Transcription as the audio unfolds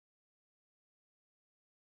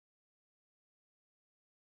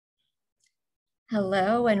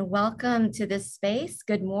Hello and welcome to this space.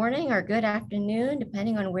 Good morning or good afternoon,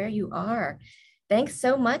 depending on where you are. Thanks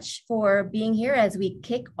so much for being here as we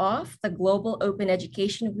kick off the Global Open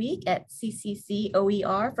Education Week at CCC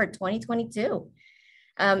OER for 2022.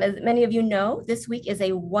 As many of you know, this week is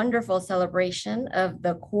a wonderful celebration of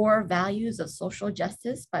the core values of social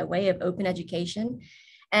justice by way of open education.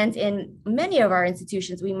 And in many of our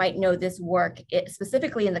institutions, we might know this work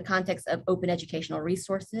specifically in the context of open educational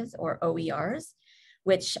resources or OERs,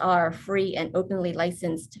 which are free and openly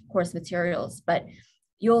licensed course materials. But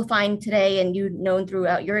you'll find today, and you've known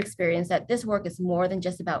throughout your experience, that this work is more than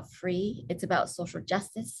just about free. It's about social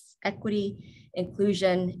justice, equity,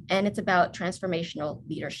 inclusion, and it's about transformational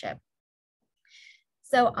leadership.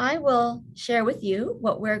 So I will share with you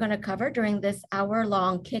what we're going to cover during this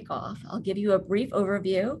hour-long kickoff. I'll give you a brief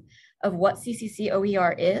overview of what CCC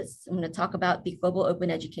OER is. I'm going to talk about the Global Open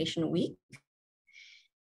Education Week.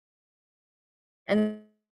 And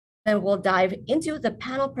then we'll dive into the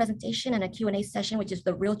panel presentation and a Q&A session, which is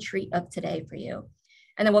the real treat of today for you.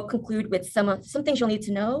 And then we'll conclude with some things you'll need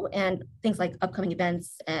to know and things like upcoming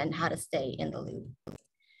events and how to stay in the loop.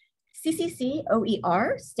 CCC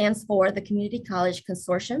OER stands for the Community College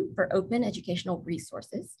Consortium for Open Educational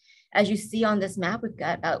Resources. As you see on this map, we've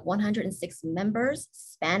got about 106 members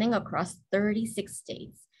spanning across 36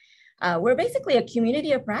 states. We're basically a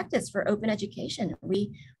community of practice for open education.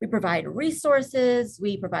 We provide resources,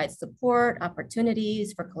 we provide support,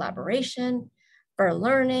 opportunities for collaboration, for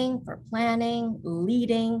learning, for planning,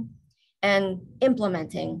 leading, and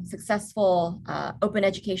implementing successful open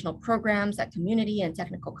educational programs at community and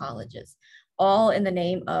technical colleges, all in the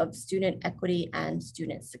name of student equity and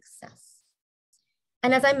student success.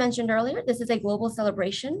 And as I mentioned earlier, this is a global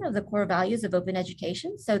celebration of the core values of open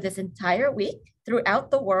education. So this entire week, throughout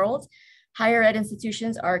the world, higher ed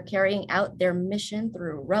institutions are carrying out their mission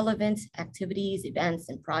through relevant activities, events,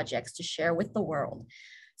 and projects to share with the world.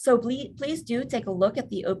 So please do take a look at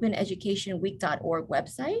the openeducationweek.org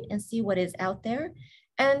website and see what is out there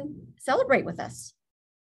and celebrate with us.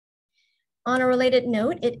 On a related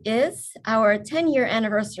note, it is our 10-year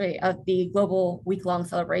anniversary of the global week-long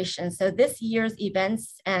celebration. So this year's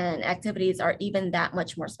events and activities are even that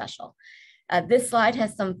much more special. This slide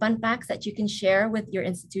has some fun facts that you can share with your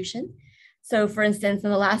institution. So for instance, in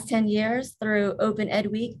the last 10 years through Open Ed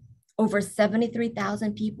Week, over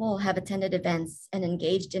 73,000 people have attended events and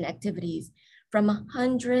engaged in activities from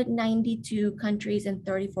 192 countries and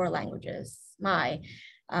 34 languages.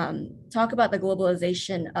 Talk about the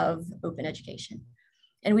globalization of open education.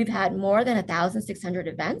 And we've had more than 1,600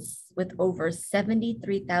 events with over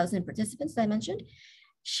 73,000 participants, as I mentioned,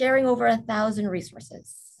 sharing over 1,000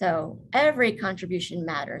 resources. So every contribution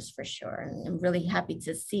matters for sure. And I'm really happy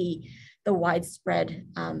to see the widespread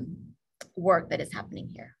work that is happening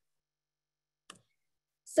here.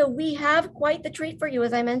 So we have quite the treat for you,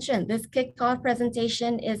 as I mentioned. This kickoff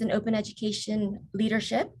presentation is an open education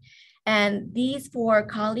leadership. And these four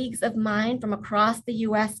colleagues of mine from across the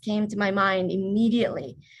US came to my mind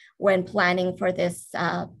immediately when planning for this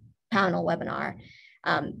panel webinar.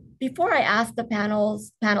 Before I ask the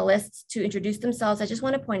panelists to introduce themselves, I just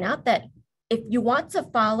want to point out that if you want to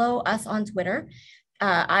follow us on Twitter,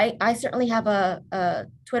 I certainly have a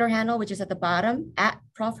Twitter handle, which is at the bottom, at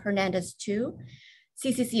Prof. Hernandez2.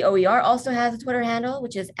 CCC OER also has a Twitter handle,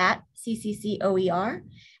 which is at CCC OER.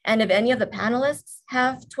 And if any of the panelists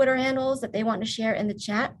have Twitter handles that they want to share in the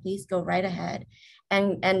chat, please go right ahead.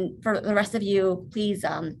 And for the rest of you, please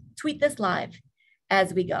tweet this live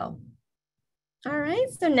as we go. All right,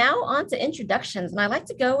 so now on to introductions. And I like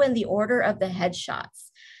to go in the order of the headshots.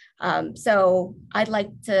 So I'd like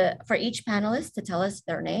for each panelist to tell us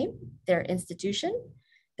their name, their institution,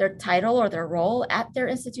 their title or their role at their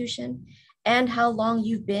institution, and how long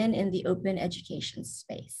you've been in the open education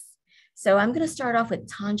space. So I'm going to start off with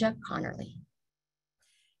Tanja Connerly.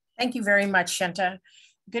 Thank you very much, Shenta.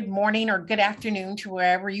 Good morning or good afternoon to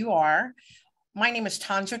wherever you are. My name is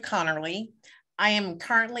Tanja Connerly. I am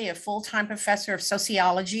currently a full-time professor of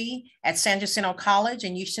sociology at San Jacinto College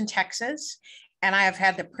in Houston, Texas. And I have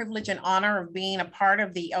had the privilege and honor of being a part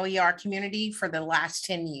of the OER community for the last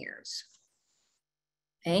 10 years.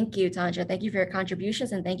 Thank you, Tanja. Thank you for your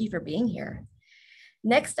contributions and thank you for being here.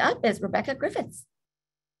 Next up is Rebecca Griffiths.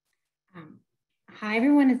 Hi,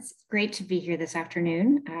 everyone. It's great to be here this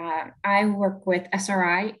afternoon. I work with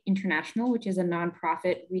SRI International, which is a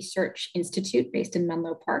nonprofit research institute based in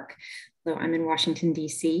Menlo Park, though I'm in Washington,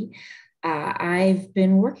 D.C. I've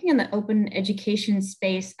been working in the open education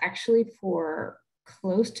space actually for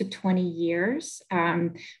close to 20 years,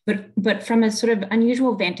 but from a sort of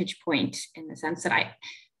unusual vantage point in the sense that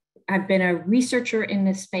I've been a researcher in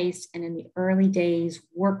this space, and in the early days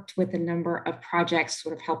worked with a number of projects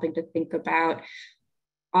sort of helping to think about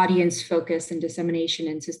audience focus and dissemination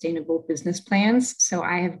and sustainable business plans. So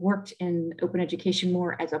I have worked in open education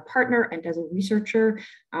more as a partner and as a researcher,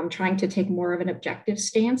 trying to take more of an objective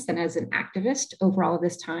stance than as an activist over all of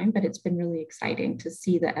this time, but it's been really exciting to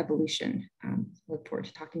see the evolution. Look forward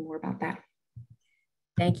to talking more about that.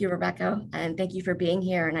 Thank you, Rebecca, and thank you for being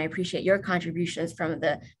here. And I appreciate your contributions from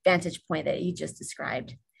the vantage point that you just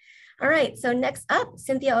described. All right, so next up,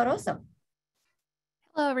 Cynthia Orozco.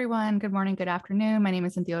 Hello, everyone. Good morning, good afternoon. My name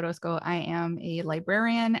is Cynthia Orozco. I am a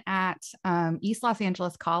librarian at East Los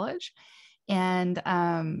Angeles College. And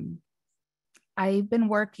I've been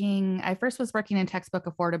working, I first was working in textbook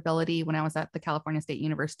affordability when I was at the California State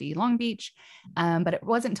University, Long Beach. But it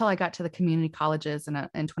wasn't until I got to the community colleges in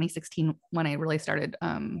 2016 when I really started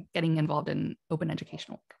getting involved in open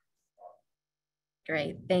educational work.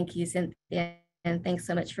 Great. Thank you, Cynthia. And thanks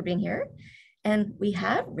so much for being here. And we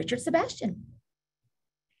have Richard Sebastian.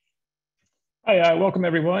 Hi, welcome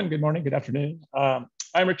everyone. Good morning, good afternoon. I'm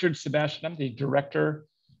Richard Sebastian. I'm the Director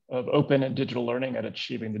of Open and Digital Learning at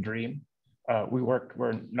Achieving the Dream. We're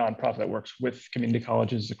a nonprofit that works with community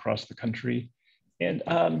colleges across the country. And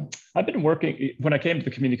I've been working, when I came to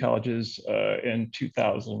the community colleges in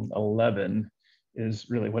 2011 is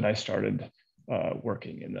really when I started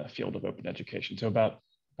working in the field of open education. So about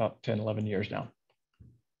 10, 11 years now.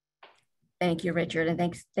 Thank you, Richard, and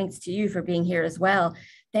thanks to you for being here as well.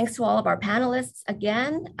 Thanks to all of our panelists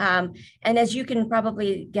again. And as you can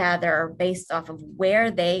probably gather based off of where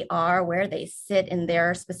they are, where they sit in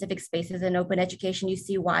their specific spaces in open education, you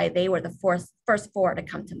see why they were the first four to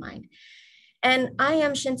come to mind. And I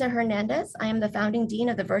am Shinta Hernandez. I am the founding dean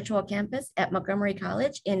of the virtual campus at Montgomery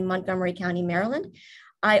College in Montgomery County, Maryland.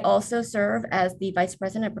 I also serve as the Vice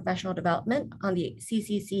President of Professional Development on the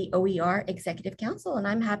CCC OER Executive Council, and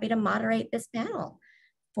I'm happy to moderate this panel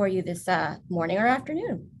for you this morning or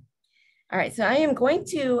afternoon. All right, so I am going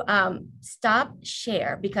to stop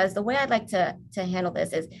share because the way I'd like to handle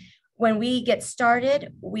this is when we get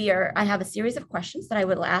started, I have a series of questions that I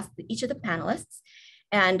will ask each of the panelists,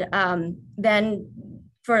 and then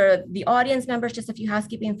for the audience members, just a few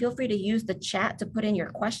housekeeping, feel free to use the chat to put in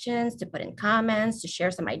your questions, to put in comments, to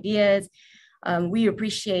share some ideas. We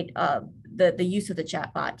appreciate the use of the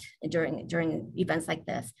chat bot during events like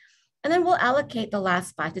this. And then we'll allocate the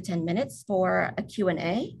last 5 to 10 minutes for a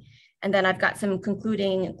Q&A. And then I've got some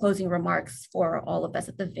concluding and closing remarks for all of us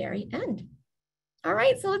at the very end. All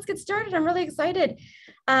right, so let's get started. I'm really excited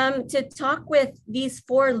to talk with these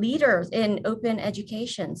four leaders in open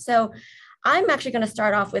education. So I'm actually going to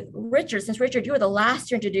start off with Richard. Since Richard, you were the last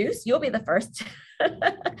to introduce, you'll be the first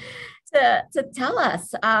to tell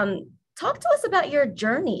us. Talk to us about your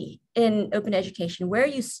journey in open education, where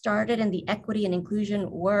you started in the equity and inclusion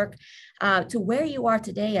work to where you are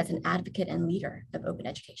today as an advocate and leader of open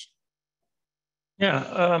education.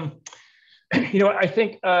 Yeah, I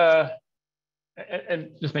think, and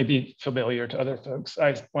this may be familiar to other folks,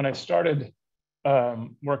 when I started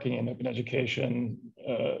working in open education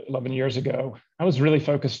 11 years ago, I was really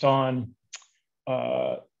focused on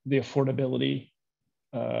the affordability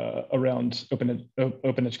around open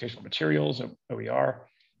educational materials, OER,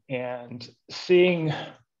 and seeing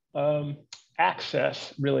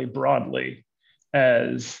access really broadly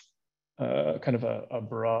as kind of a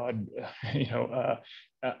broad,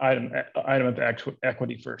 item of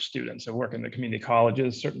equity for students. So work in the community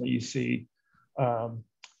colleges, certainly you see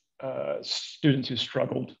students who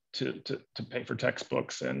struggled to pay for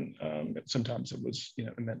textbooks, and sometimes it was,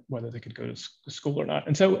 it meant whether they could go to school or not.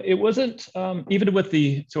 And so it wasn't, even with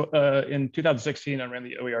in 2016, I ran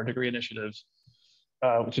the OER degree initiatives,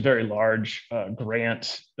 which is a very large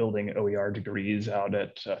grant building OER degrees out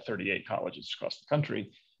at 38 colleges across the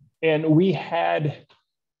country. And we had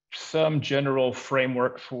some general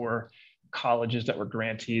framework for colleges that were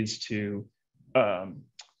grantees to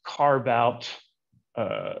carve out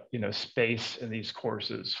space in these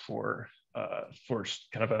courses for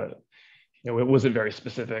kind of a, it wasn't very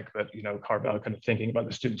specific, but carve out kind of thinking about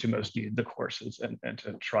the students who most needed the courses and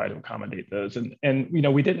to try to accommodate those. And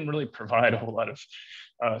we didn't really provide a whole lot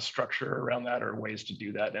of structure around that or ways to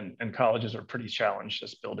do that. And colleges are pretty challenged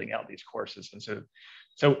just building out these courses. And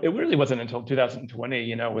so it really wasn't until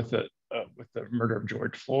 2020, with the murder of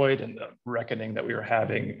George Floyd and the reckoning that we were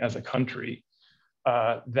having as a country,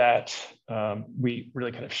 that we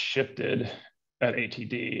really kind of shifted at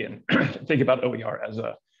ATD and think about OER as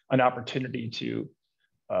an opportunity to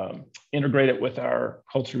integrate it with our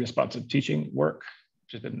culturally responsive teaching work,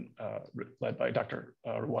 which has been led by Dr.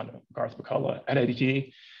 Rwanda Garth McCullough at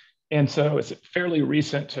ATD, And so it's fairly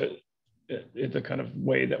recent to the kind of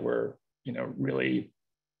way that we're, really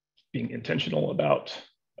being intentional about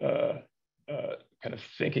kind of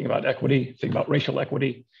thinking about equity, thinking about racial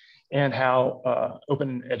equity, and how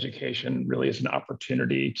open education really is an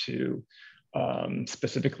opportunity to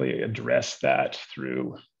specifically address that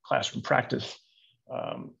through classroom practice,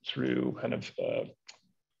 through kind of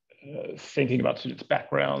thinking about students'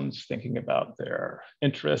 backgrounds, thinking about their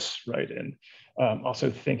interests, right? And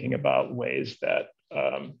also thinking about ways that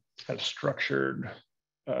kind of structured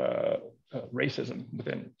racism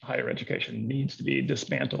within higher education needs to be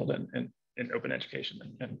dismantled in open education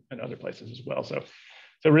and other places as well. So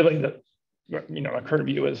really, our current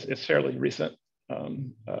view is fairly recent,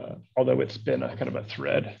 although it's been a kind of a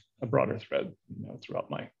broader thread, throughout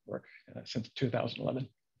my work since 2011.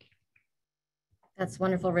 That's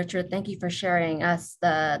wonderful, Richard. Thank you for sharing us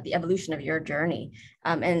the evolution of your journey,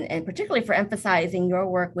 and particularly for emphasizing your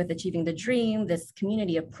work with Achieving the Dream, this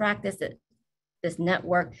community of practice, this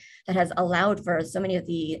network that has allowed for so many of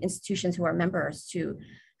the institutions who are members to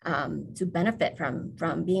benefit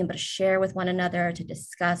from being able to share with one another, to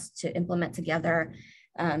discuss, to implement together,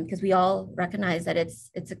 because we all recognize that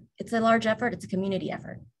it's a large effort, it's a community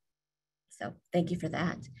effort. So thank you for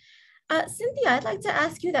that. Cynthia, I'd like to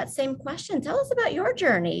ask you that same question. Tell us about your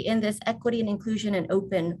journey in this equity and inclusion and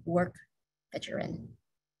open work that you're in.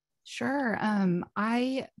 Sure.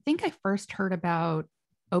 I think I first heard about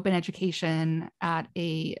open education at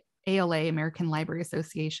a ALA, American Library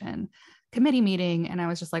Association committee meeting. And I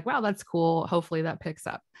was just like, wow, that's cool. Hopefully that picks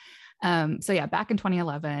up. So yeah, back in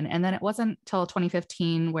 2011. And then it wasn't till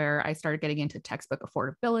 2015 where I started getting into textbook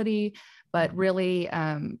affordability, but really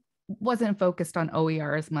wasn't focused on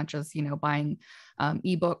OER as much as, buying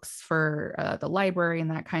ebooks for the library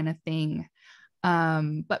and that kind of thing.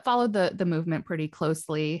 But followed the movement pretty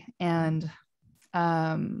closely. And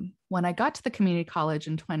when I got to the community college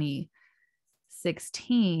in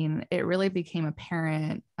 2016, it really became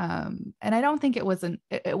apparent. And I don't think it was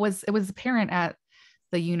apparent at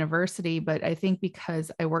the university, but I think because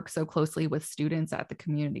I work so closely with students at the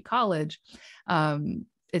community college,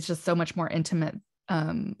 it's just so much more intimate,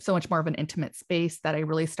 so much more of an intimate space that I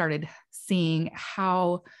really started seeing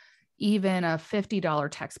how even a $50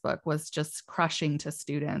 textbook was just crushing to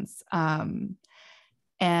students. And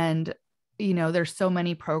there's so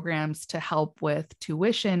many programs to help with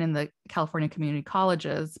tuition in the California community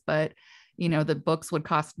colleges, but, the books would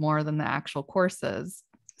cost more than the actual courses.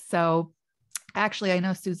 So actually, I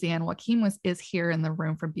know Suzanne Joaquin is here in the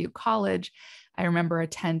room from Butte College. I remember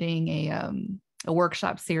attending a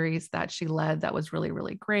workshop series that she led that was really,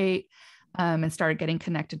 really great. And started getting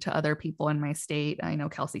connected to other people in my state. I know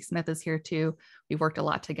Kelsey Smith is here too. We've worked a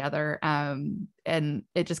lot together, and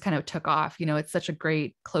it just kind of took off. It's such a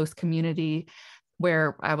great close community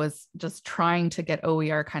where I was just trying to get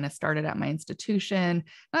OER kind of started at my institution.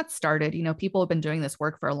 Not started, people have been doing this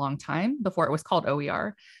work for a long time before it was called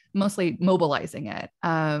OER, mostly mobilizing it.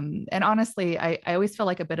 And honestly, I always feel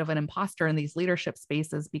like a bit of an imposter in these leadership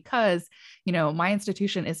spaces because, my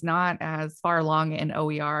institution is not as far along in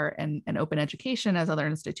OER and open education as other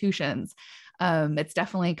institutions. It's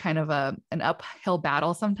definitely kind of an uphill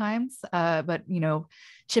battle sometimes, but,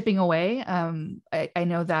 chipping away. I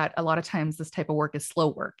know that a lot of times this type of work is slow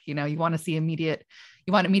work. You want to see immediate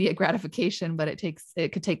gratification, but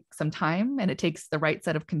it could take some time and it takes the right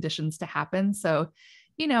set of conditions to happen. So,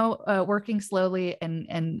 working slowly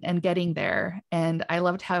and getting there. And I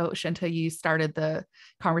loved how Shanta, you started the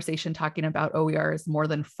conversation talking about OER is more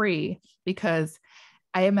than free, because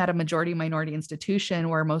I am at a majority minority institution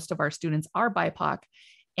where most of our students are BIPOC.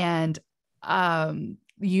 And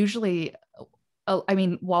usually,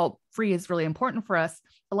 while free is really important for us,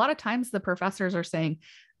 a lot of times the professors are saying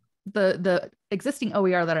the existing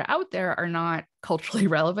OER that are out there are not culturally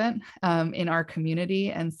relevant in our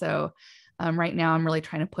community. And so right now I'm really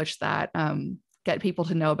trying to push that, get people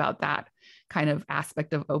to know about that kind of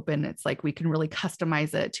aspect of open. It's like we can really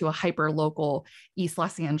customize it to a hyper local East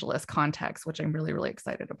Los Angeles context, which I'm really, really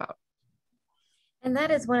excited about. And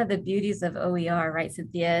that is one of the beauties of OER, right,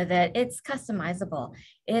 Cynthia, that it's customizable.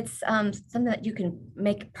 It's something that you can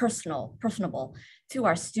make personable to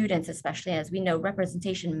our students, especially as we know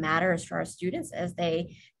representation matters for our students as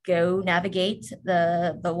they go navigate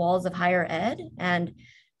the walls of higher ed, and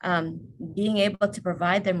being able to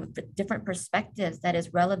provide them with different perspectives that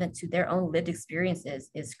is relevant to their own lived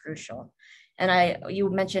experiences is crucial. And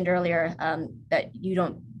you mentioned earlier that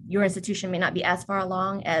your institution may not be as far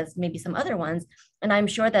along as maybe some other ones. And I'm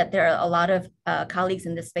sure that there are a lot of colleagues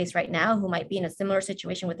in this space right now who might be in a similar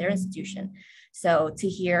situation with their institution. So to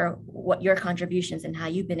hear what your contributions and how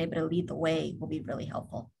you've been able to lead the way will be really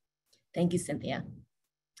helpful. Thank you, Cynthia.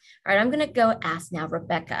 All right, I'm going to go ask now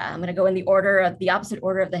Rebecca. I'm going to go in the opposite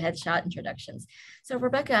order of the headshot introductions. So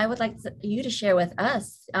Rebecca, I would like you to share with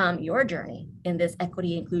us your journey in this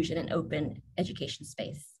equity, inclusion, and open education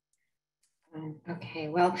space. Okay,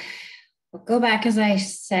 well, I'll go back, as I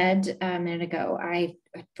said a minute ago. I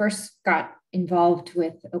first got involved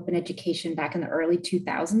with open education back in the early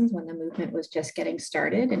 2000s when the movement was just getting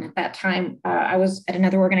started. And at that time, I was at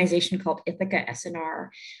another organization called Ithaca SNR,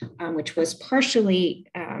 which was partially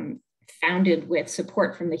founded with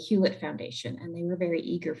support from the Hewlett Foundation. And they were very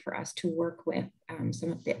eager for us to work with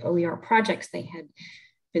some of the OER projects they had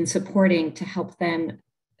been supporting to help them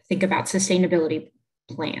think about sustainability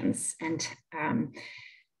plans.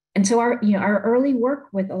 And so our early work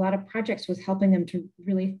with a lot of projects was helping them to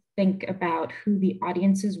really think about who the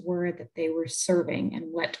audiences were that they were serving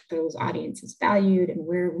and what those audiences valued and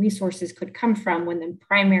where resources could come from when the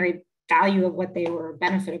primary value of what they were,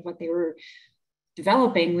 benefit of what they were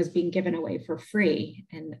developing was being given away for free.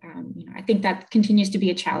 And I think that continues to be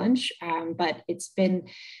a challenge, but it's been,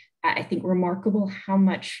 I think, remarkable how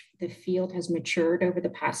much the field has matured over the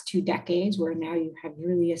past 2 decades, where now you have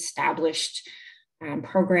really established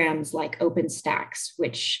programs like OpenStax,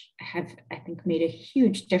 which have, I think, made a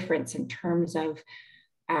huge difference in terms of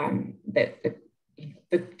the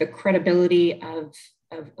credibility of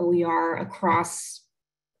OER across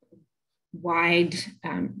wide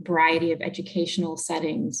variety of educational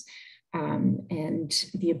settings, and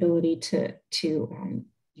the ability to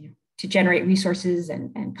generate resources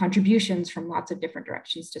and contributions from lots of different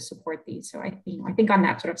directions to support these. So I think on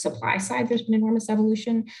that sort of supply side, there's been enormous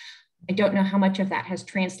evolution. I don't know how much of that has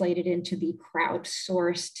translated into the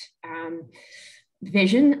crowdsourced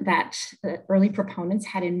vision that the early proponents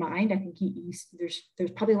had in mind. I think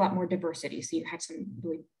there's probably a lot more diversity. So you have some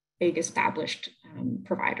really big established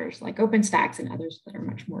providers like OpenStax and others that are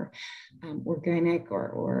much more organic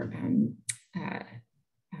or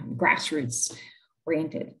grassroots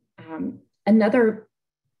oriented. Another,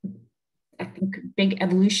 I think, big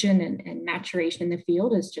evolution and maturation in the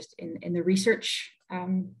field is just in the research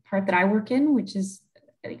part that I work in, which is,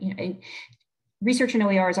 research in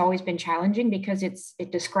OER has always been challenging because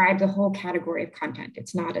it describes a whole category of content.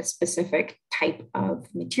 It's not a specific type of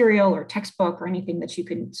material or textbook or anything that you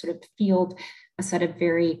can sort of field a set of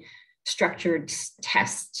very structured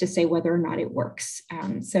tests to say whether or not it works.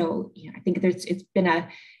 So I think it's been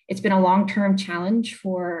a long-term challenge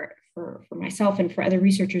for myself and for other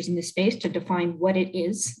researchers in this space to define what it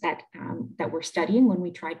is that we're studying when we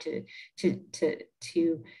try to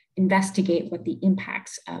investigate what the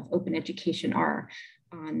impacts of open education are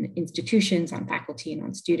on institutions, on faculty, and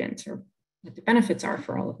on students, or what the benefits are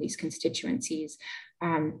for all of these constituencies.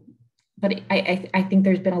 But I think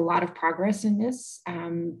there's been a lot of progress in this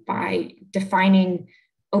by defining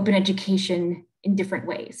open education in different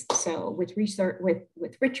ways. So with research,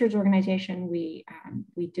 with Richard's organization, we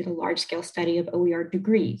did a large scale study of OER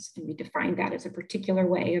degrees, and we defined that as a particular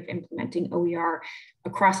way of implementing OER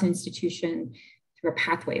across an institution through a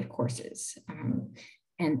pathway of courses.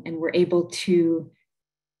 And we're able to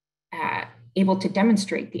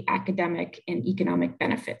demonstrate the academic and economic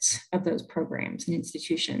benefits of those programs and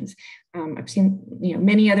institutions. I've seen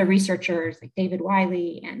many other researchers like David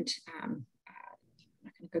Wiley and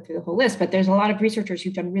go through the whole list, but there's a lot of researchers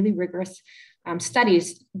who've done really rigorous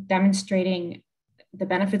studies demonstrating the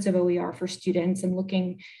benefits of OER for students and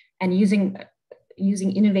looking and using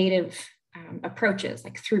innovative approaches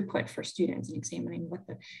like throughput for students and examining what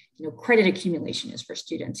the credit accumulation is for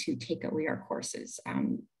students who take OER courses.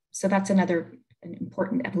 So that's an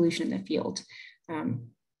important evolution in the field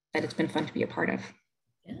that it's been fun to be a part of.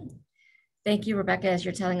 Yeah. Thank you, Rebecca, as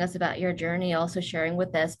you're telling us about your journey, also sharing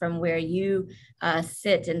with us from where you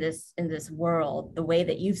sit in this world, the way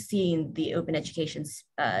that you've seen the open education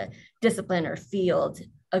discipline or field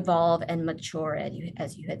evolve and mature,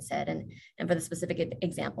 as you had said, and for the specific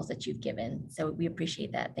examples that you've given. So we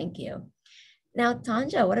appreciate that. Thank you. Now,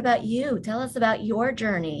 Tanja, what about you? Tell us about your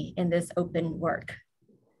journey in this open work.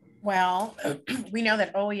 Well, we know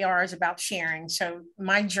that OER is about sharing. So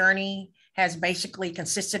my journey has basically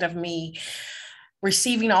consisted of me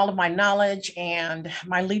receiving all of my knowledge and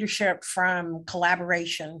my leadership from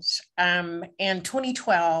collaborations. In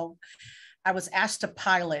 2012, I was asked to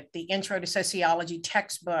pilot the Intro to Sociology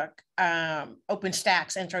textbook,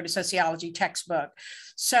 OpenStack's Intro to Sociology textbook.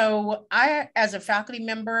 So I, as a faculty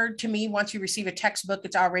member, to me, once you receive a textbook,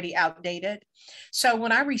 it's already outdated. So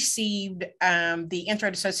when I received the Intro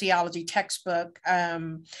to Sociology textbook,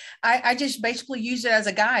 I just basically use it as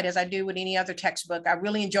a guide, as I do with any other textbook. I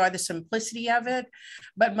really enjoy the simplicity of it.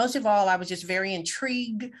 But most of all, I was just very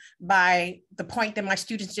intrigued by the point that my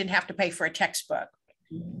students didn't have to pay for a textbook.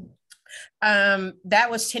 That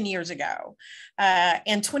was 10 years ago.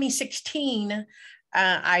 In 2016,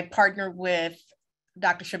 I partnered with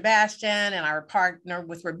Dr. Sebastian and I partnered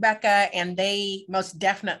with Rebecca, and they most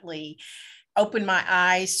definitely opened my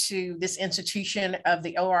eyes to this institution of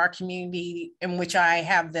the OER community in which I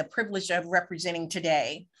have the privilege of representing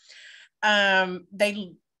today.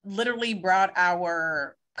 They literally brought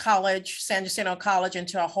our college, San Jacinto College,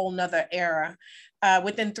 into a whole nother era.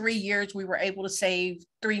 Within 3 years, we were able to save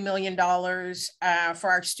 $3 million for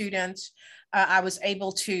our students. I was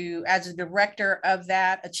able to, as a director of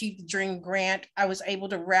that, achieve the Dream Grant. I was able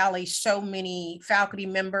to rally so many faculty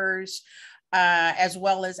members, as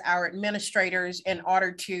well as our administrators, in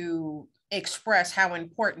order to express how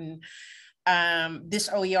important this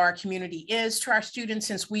OER community is to our students,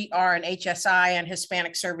 since we are an HSI and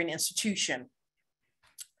Hispanic serving institution.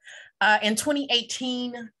 In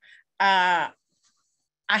 2018,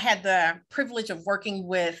 I had the privilege of working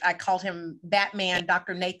with, I called him Batman,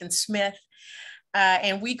 Dr. Nathan Smith,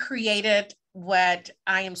 and we created what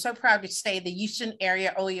I am so proud to say, the Houston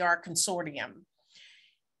Area OER Consortium.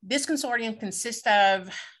 This consortium consists of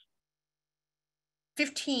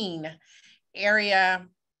 15 area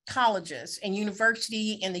colleges and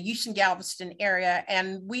university in the Houston-Galveston area,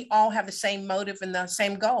 and we all have the same motive and the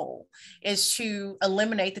same goal, is to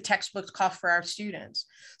eliminate the textbooks cost for our students.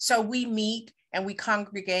 So we meet and we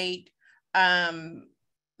congregate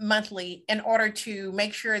monthly in order to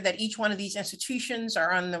make sure that each one of these institutions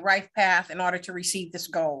are on the right path in order to receive this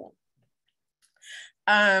goal.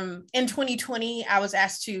 In 2020, I was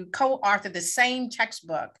asked to co-author the same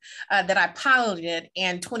textbook that I piloted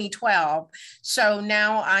in 2012. So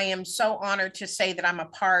now I am so honored to say that I'm a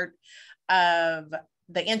part of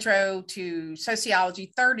the Intro to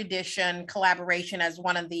Sociology 3rd edition collaboration as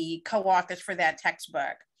one of the co-authors for that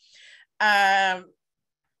textbook. And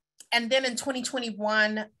then in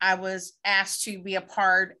 2021, I was asked to be a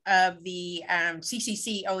part of the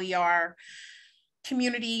CCC OER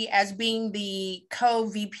community as being the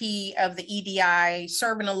co-VP of the EDI,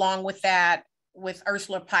 serving along with that with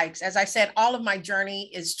Ursula Pikes. As I said, all of my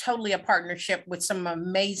journey is totally a partnership with some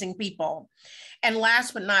amazing people. And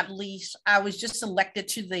last but not least, I was just elected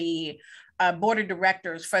to the board of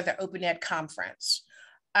directors for the Open Ed conference.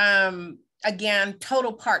 Again,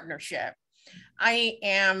 total partnership. I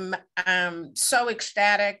am so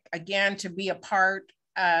ecstatic, again, to be a part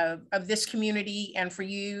of this community, and for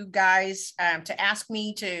you guys to ask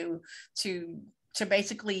me to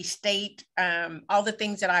basically state all the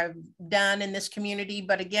things that I've done in this community.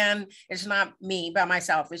 But again, it's not me by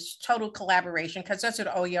myself, it's total collaboration, because that's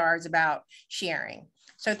what OER is about, sharing.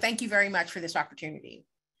 So thank you very much for this opportunity.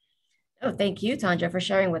 Oh, thank you, Tandra, for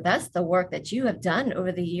sharing with us the work that you have done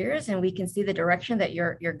over the years, and we can see the direction that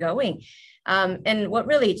you're going. And what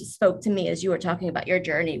really just spoke to me as you were talking about your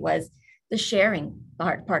journey was the sharing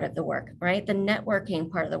part of the work, right? The networking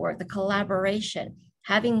part of the work, the collaboration,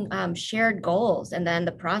 having shared goals, and then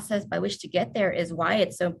the process by which to get there is why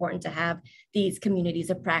it's so important to have these communities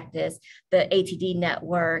of practice, the ATD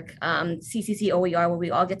network, CCC OER, where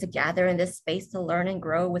we all get to gather in this space to learn and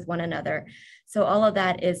grow with one another. So all of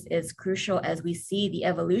that is crucial as we see the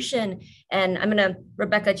evolution. And I'm gonna,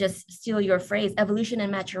 Rebecca, just steal your phrase, evolution and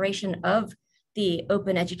maturation of the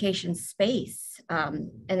open education space.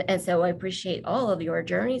 And so I appreciate all of your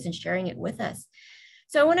journeys and sharing it with us.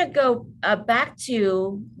 So I want to go back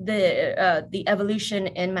to the evolution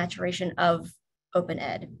and maturation of open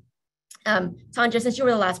ed. Tandra, since you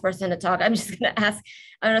were the last person to talk, I'm just going to ask,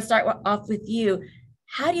 I'm going to start off with you.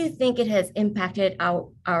 How do you think it has impacted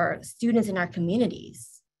our students in our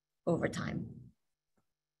communities over time?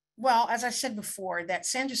 Well, as I said before, that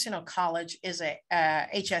San Jacinto College is a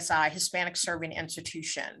HSI, Hispanic Serving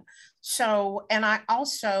Institution. So, and I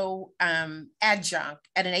also adjunct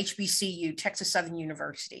at an HBCU, Texas Southern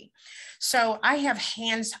University. So I have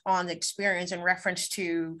hands-on experience in reference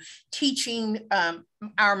to teaching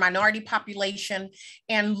our minority population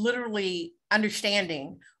and literally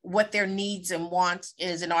understanding what their needs and wants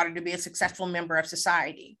is in order to be a successful member of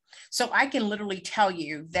society. So I can literally tell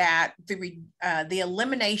you that the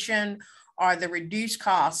elimination or the reduced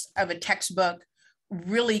cost of a textbook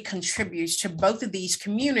really contributes to both of these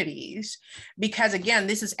communities, because again,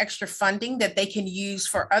 this is extra funding that they can use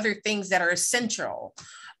for other things that are essential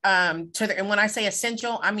and when I say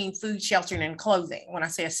essential, I mean food, shelter, and clothing. When I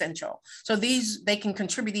say essential, so they can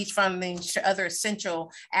contribute these fundings to other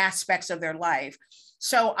essential aspects of their life.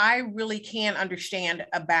 So I really can understand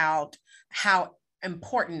about how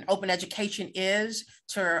important open education is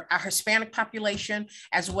to our Hispanic population,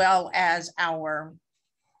 as well as our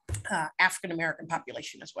African-American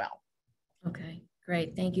population as well. Okay,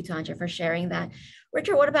 great. Thank you, Tanja, for sharing that.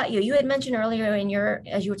 Richard, what about you? You had mentioned earlier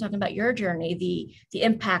as you were talking about your journey, the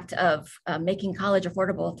impact of making college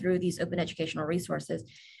affordable through these open educational resources.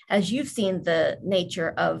 As you've seen the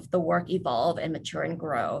nature of the work evolve and mature and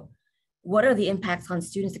grow, what are the impacts on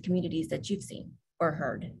students and communities that you've seen or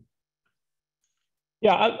heard?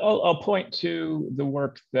 Yeah, I'll point to the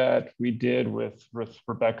work that we did with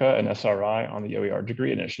Rebecca and SRI on the OER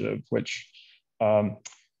degree initiative, which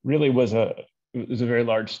really was a very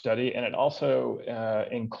large study, and it also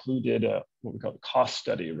included what we call the cost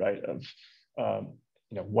study, right? Of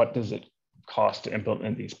what does it cost to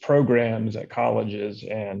implement these programs at colleges,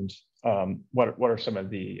 and what are some of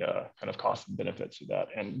the kind of cost and benefits of that?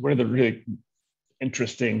 And one of the really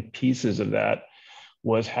interesting pieces of that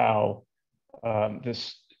was how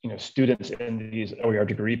students in these OER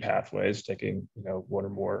degree pathways taking one or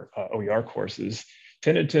more OER courses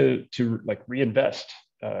tended to like reinvest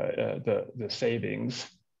the savings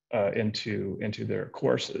into their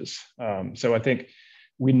courses. So I think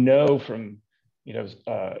we know from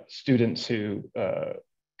students who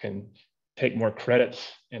can take more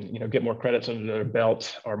credits and get more credits under their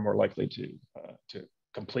belt are more likely to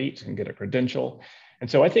complete and get a credential.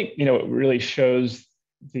 And so I think it really shows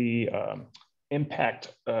the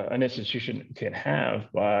impact an institution can have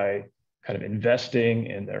by kind of investing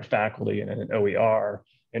in their faculty and in an OER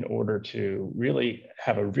in order to really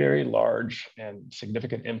have a very large and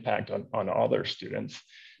significant impact on all their students.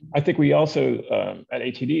 I think we also at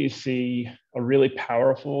ATD see a really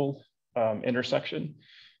powerful intersection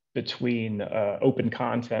between open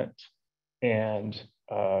content and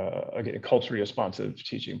again, culturally responsive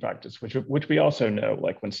teaching practice, which we also know,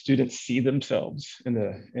 like when students see themselves in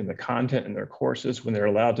the content in their courses, when they're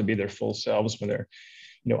allowed to be their full selves, when their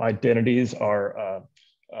identities are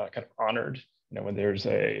kind of honored, when there's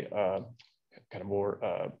a kind of more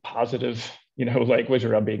positive language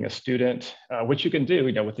around being a student, which you can do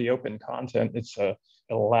with the open content. It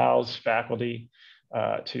allows faculty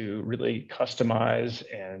to really customize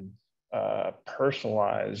and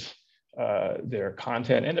personalize their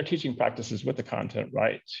content and their teaching practices with the content,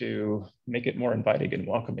 right, to make it more inviting and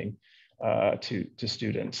welcoming to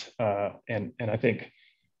students. And I think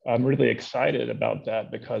I'm really excited about that,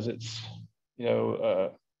 because it's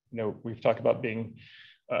we've talked about being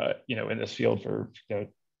in this field for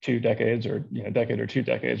 2 decades or decade or 2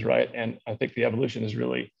 decades, right? And I think the evolution is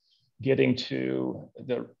really getting to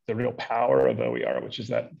the real power of OER, which is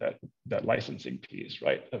that licensing piece,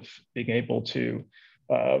 right, of being able to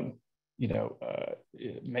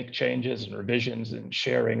make changes and revisions and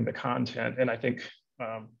sharing the content. And I think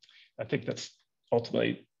that's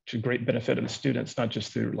ultimately to great benefit of the students, not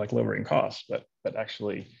just through like lowering costs, but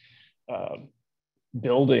actually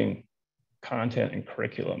building content and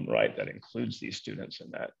curriculum, right, that includes these students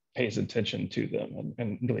and that pays attention to them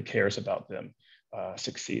and really cares about them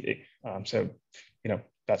succeeding. So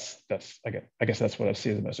that's I guess that's what I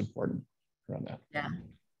see as the most important around that. Yeah.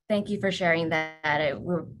 Thank you for sharing that. I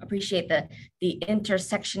appreciate the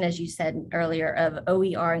intersection, as you said earlier, of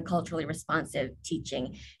OER and culturally responsive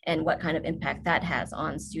teaching and what kind of impact that has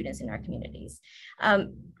on students in our communities.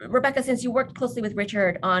 Rebecca, since you worked closely with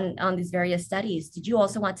Richard on these various studies, did you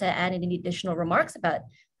also want to add any additional remarks about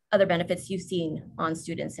other benefits you've seen on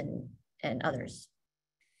students and others?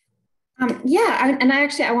 Yeah,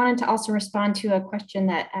 I wanted to also respond to a question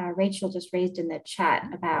that Rachel just raised in the chat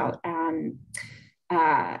about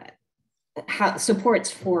how supports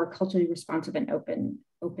for culturally responsive and open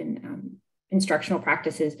instructional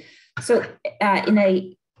practices. So in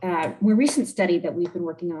a more recent study that we've been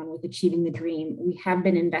working on with Achieving the Dream, we have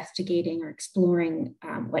been investigating or exploring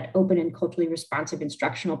what open and culturally responsive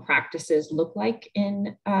instructional practices look like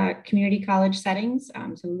in community college settings.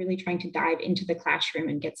 So we're really trying to dive into the classroom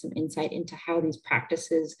and get some insight into how these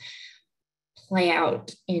practices play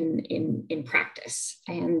out in practice.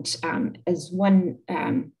 And as one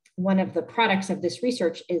of the products of this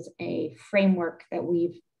research is a framework that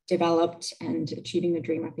we've developed, and Achieving the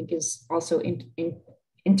Dream, I think, is also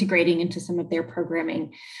integrating into some of their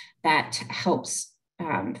programming that helps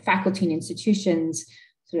faculty and institutions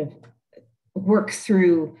sort of work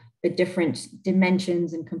through the different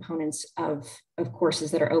dimensions and components of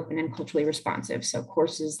courses that are open and culturally responsive. So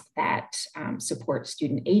courses that support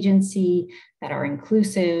student agency, that are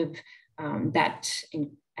inclusive, that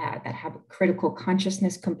have a critical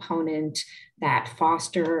consciousness component, that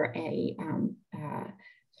foster a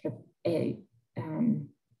sort of a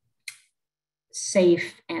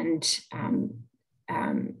safe and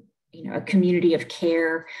a community of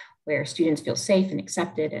care where students feel safe and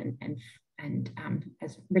accepted and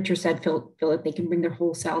as Richard said, feel like they can bring their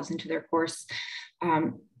whole selves into their course.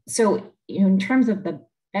 So in terms of the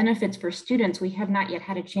benefits for students, we have not yet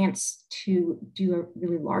had a chance to do a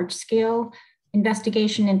really large scale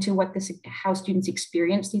investigation into how students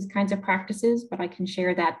experience these kinds of practices, but I can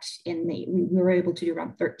share that we were able to do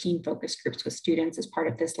around 13 focus groups with students as part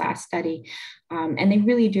of this last study. And they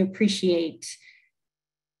really do appreciate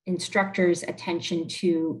instructors' attention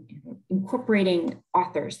to incorporating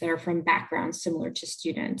authors that are from backgrounds similar to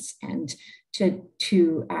students, and to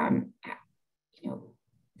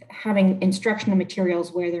having instructional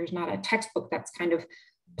materials where there's not a textbook that's kind of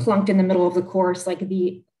plunked in the middle of the course like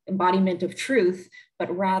the embodiment of truth, but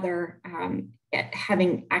rather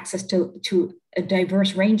having access to a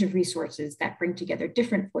diverse range of resources that bring together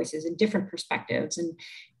different voices and different perspectives,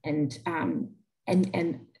 and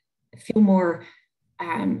feel more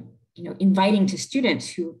inviting to students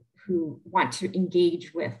who want to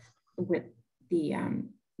engage with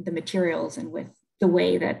the materials and with the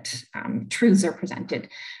way that truths are presented.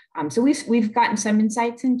 So we've gotten some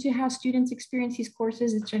insights into how students experience these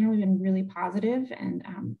courses. It's generally been really positive, and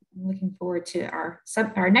I'm looking forward to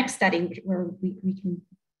our next study where we can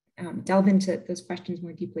delve into those questions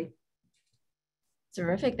more deeply.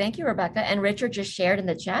 Terrific. Thank you, Rebecca. And Richard just shared in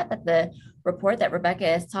the chat that the report that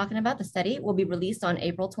Rebecca is talking about, the study, will be released on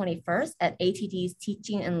April 21st at ATD's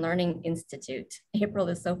Teaching and Learning Institute. April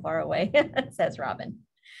is so far away, says Robin.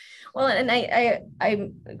 Well, and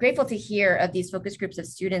I'm grateful to hear of these focus groups of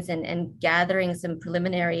students and gathering some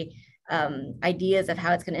preliminary ideas of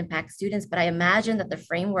how it's going to impact students. But I imagine that the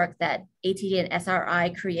framework that ATD and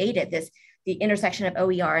SRI created, the intersection of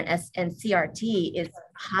OER and CRT, is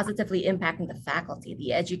positively impacting the faculty,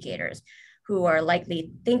 the educators, who are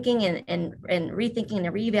likely thinking and rethinking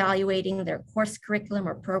and reevaluating their course curriculum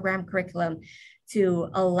or program curriculum to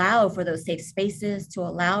allow for those safe spaces, to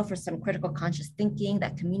allow for some critical conscious thinking,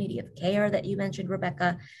 that community of care that you mentioned,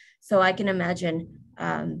 Rebecca. So I can imagine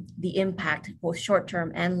the impact, both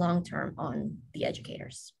short-term and long-term, on the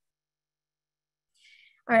educators.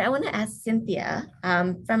 All right, I want to ask Cynthia,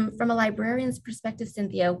 from a librarian's perspective,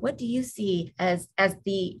 Cynthia, what do you see as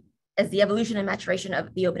the evolution and maturation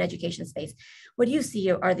of the open education space? What do you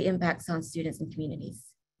see are the impacts on students and communities?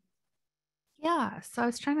 Yeah, so I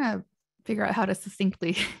was trying to figure out how to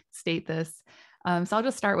succinctly state this. So I'll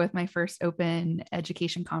just start with my first open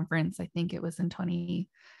education conference. I think it was in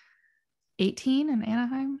 2018 in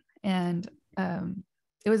Anaheim. And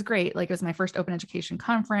it was great. Like, it was my first open education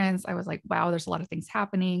conference. I was like, wow, there's a lot of things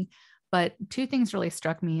happening. But two things really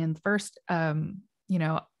struck me. And first,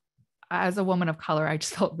 as a woman of color, I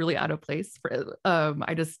just felt really out of place.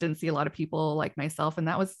 I just didn't see a lot of people like myself. And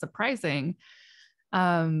that was surprising,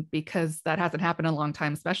 because that hasn't happened in a long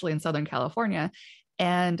time, especially in Southern California.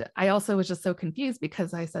 And I also was just so confused,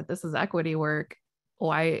 because I said, this is equity work.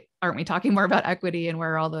 Why aren't we talking more about equity, and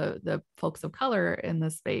where are all the folks of color in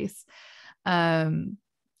this space?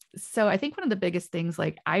 So I think one of the biggest things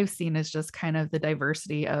like I've seen is just kind of the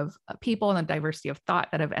diversity of people and the diversity of thought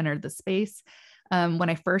that have entered the space. When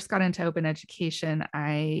I first got into open education,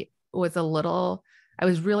 I was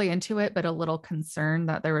really into it, but a little concerned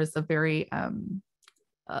that there was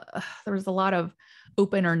there was a lot of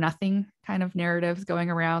open or nothing kind of narratives going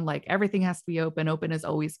around, like everything has to be open. Open is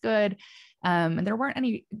always good. And there weren't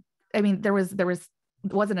any, there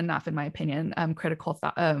wasn't enough, in my opinion, critical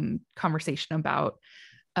conversation about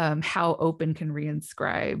how open can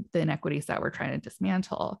reinscribe the inequities that we're trying to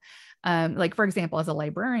dismantle. Like, for example, as a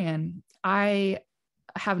librarian, I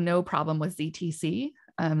have no problem with ZTC,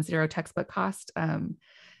 zero textbook cost,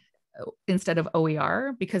 instead of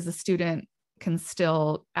OER, because the student can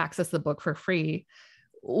still access the book for free,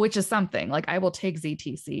 which is something. Like, I will take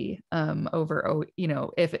ZTC over,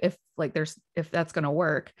 if that's going to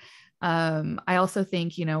work. I also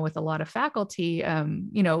think, with a lot of faculty,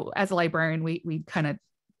 as a librarian, we kind of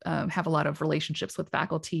have a lot of relationships with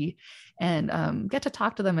faculty, and get to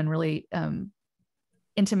talk to them in really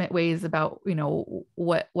intimate ways about,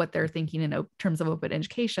 what they're thinking in terms of open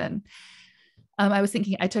education. I was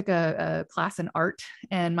thinking, I took a class in art,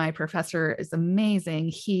 and my professor is amazing.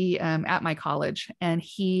 He, at my college, and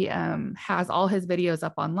he has all his videos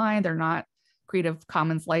up online. They're not Creative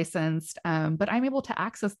Commons licensed, but I'm able to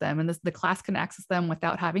access them, and the class can access them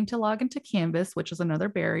without having to log into Canvas, which is another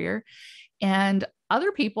barrier. And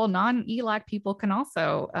other people, non-ELAC people, can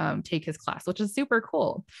also take his class, which is super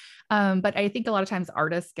cool. But I think a lot of times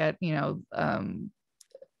artists get,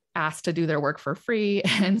 asked to do their work for free.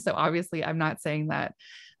 And so obviously I'm not saying that,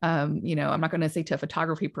 I'm not going to say to a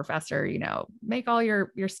photography professor, make all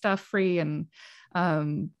your stuff free. And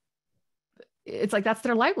it's like, that's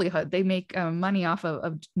their livelihood. They make money off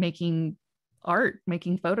of making art,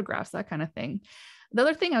 making photographs, that kind of thing. The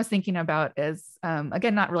other thing I was thinking about is,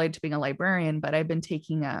 again, not related to being a librarian, but I've been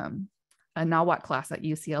taking a Nahuatl class at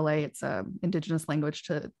UCLA. It's an indigenous language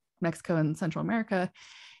to Mexico and Central America.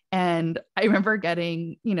 And I remember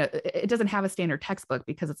getting, it doesn't have a standard textbook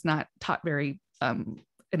because it's not taught very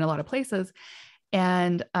in a lot of places.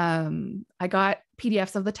 And I got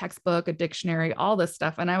PDFs of the textbook, a dictionary, all this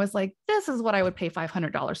stuff. And I was like, this is what I would pay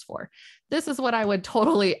 $500 for. This is what I would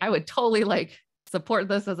totally like support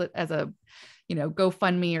this as a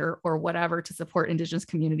GoFundMe or whatever to support indigenous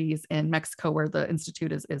communities in Mexico where the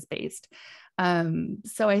Institute is based.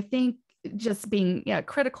 So I think just being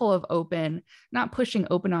critical of open, not pushing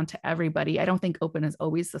open onto everybody. I don't think open is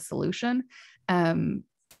always the solution.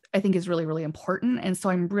 I think is really, really important. And so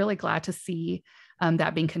I'm really glad to see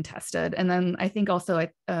that being contested. And then I think also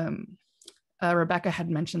Rebecca had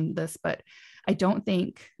mentioned this, but I don't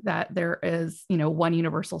think that there is, one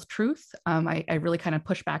universal truth. I really kind of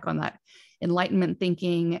push back on that Enlightenment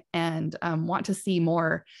thinking and want to see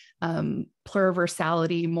more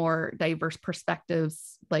pluriversality, more diverse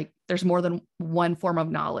perspectives. Like there's more than one form of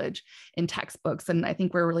knowledge in textbooks. And I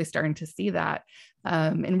think we're really starting to see that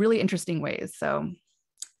in really interesting ways. So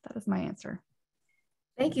that is my answer.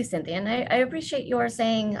 Thank you, Cynthia. And I appreciate your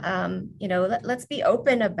saying, let's be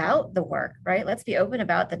open about the work, right? Let's be open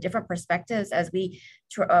about the different perspectives as we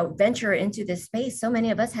venture into this space. So many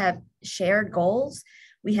of us have shared goals.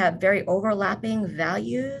 We have very overlapping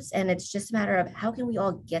values, and it's just a matter of how can we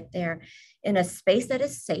all get there in a space that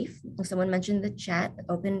is safe. Someone mentioned the chat.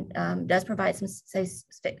 Open does provide some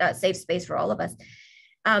safe space for all of us,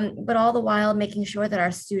 but all the while making sure that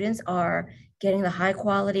our students are getting the high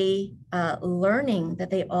quality learning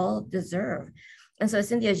that they all deserve. And so,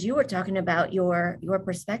 Cynthia, as you were talking about your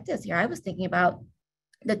perspectives here, I was thinking about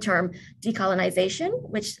the term decolonization,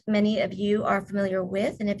 which many of you are familiar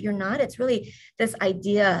with. And if you're not, it's really this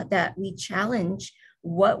idea that we challenge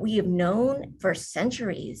what we have known for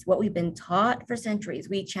centuries, what we've been taught for centuries.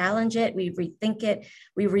 We challenge it, we rethink it,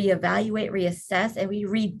 we reevaluate, reassess, and we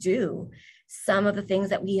redo some of the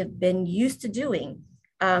things that we have been used to doing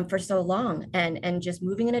for so long, and just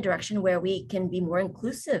moving in a direction where we can be more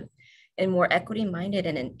inclusive and more equity minded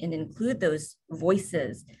and include those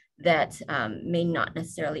voices that may not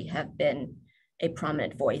necessarily have been a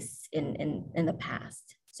prominent voice in the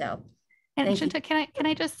past. So, and Shinta, can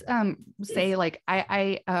I just say, like,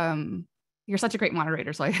 I you're such a great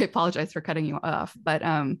moderator, so I apologize for cutting you off, but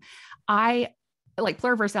I like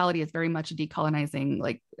pluriversality is very much a decolonizing,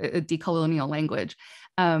 like a decolonial language.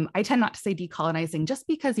 I tend not to say decolonizing just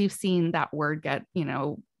because you've seen that word get,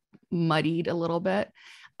 muddied a little bit.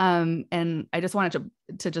 And I just wanted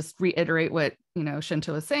to just reiterate what,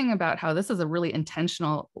 Shinta was saying about how this is a really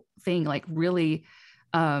intentional thing, like really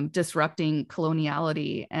disrupting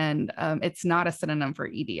coloniality. And it's not a synonym for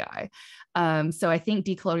EDI. So I think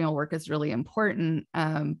decolonial work is really important.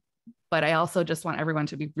 But I also just want everyone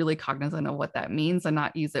to be really cognizant of what that means and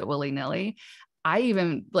not use it willy-nilly. I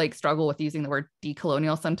even like struggle with using the word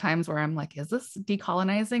decolonial sometimes, where I'm like, is this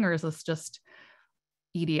decolonizing or is this just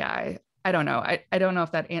EDI? I don't know. I don't know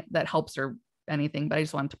if that helps or anything, but I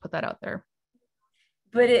just wanted to put that out there.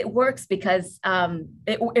 But it works because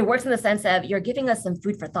it works in the sense of you're giving us some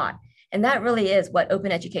food for thought. And that really is what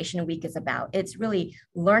Open Education Week is about. It's really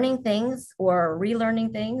learning things or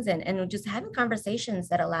relearning things and just having conversations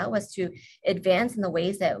that allow us to advance in the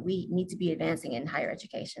ways that we need to be advancing in higher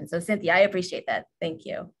education. So Cynthia, I appreciate that. Thank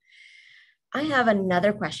you. I have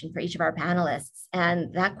another question for each of our panelists.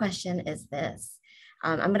 And that question is this.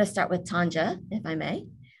 I'm going to start with Tanja, if I may.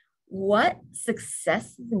 What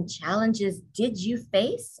successes and challenges did you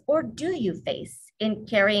face or do you face in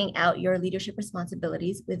carrying out your leadership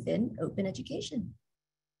responsibilities within open education?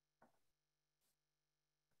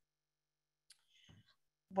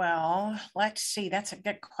 Well, let's see, that's a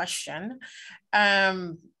good question.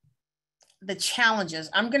 The challenges,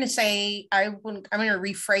 I'm going to say, I'm going to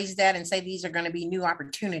rephrase that and say these are going to be new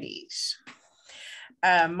opportunities.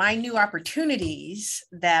 My new opportunities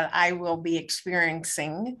that I will be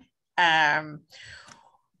experiencing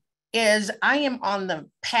is I am on the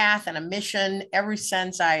path and a mission ever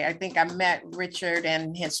since I think I met Richard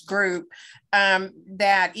and his group,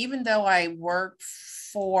 that even though I work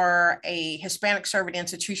for a Hispanic servant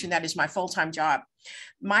institution that is my full-time job,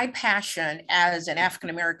 my passion as an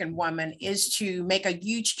African-American woman is to make a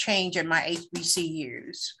huge change in my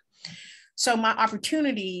HBCUs. So my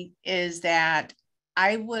opportunity is that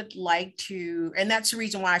I would like to, and that's the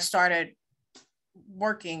reason why I started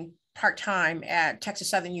working part-time at Texas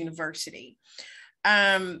Southern University.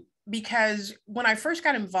 Because when I first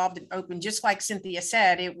got involved in Open, just like Cynthia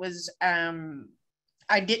said, it was,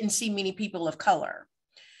 I didn't see many people of color.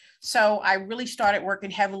 So I really started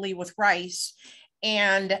working heavily with Rice.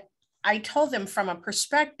 And I told them from a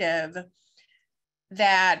perspective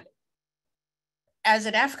that as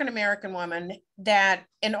an African-American woman, that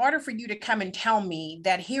in order for you to come and tell me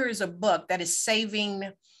that here is a book that is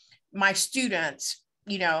saving my students,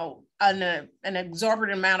 you know, an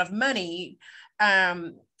exorbitant amount of money,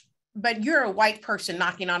 but you're a white person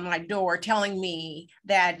knocking on my door telling me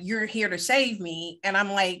that you're here to save me. And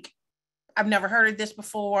I'm like, I've never heard of this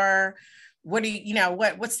before. What do you know,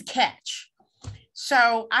 what's the catch?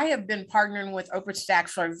 So I have been partnering with OpenStack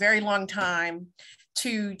for a very long time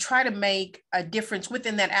to try to make a difference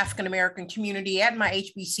within that African-American community at my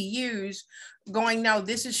HBCUs, going, no,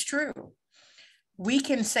 this is true. We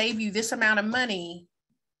can save you this amount of money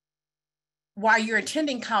while you're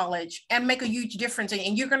attending college and make a huge difference,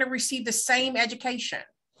 and you're going to receive the same education.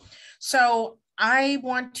 So I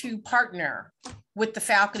want to partner with the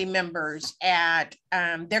faculty members at,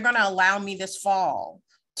 they're going to allow me this fall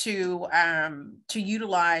to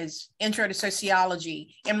utilize Intro to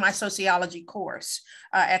Sociology in my sociology course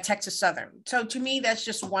at Texas Southern. So to me, that's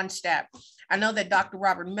just one step. I know that Dr.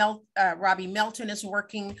 Robbie Melton is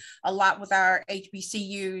working a lot with our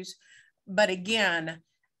HBCUs, but again,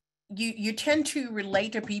 you tend to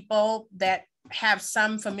relate to people that have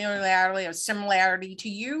some familiarity or similarity to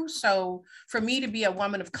you. So for me to be a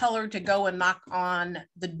woman of color, to go and knock on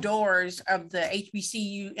the doors of the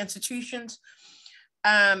HBCU institutions,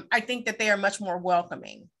 I think that they are much more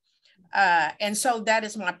welcoming. And so that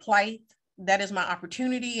is my plight, that is my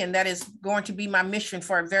opportunity, and that is going to be my mission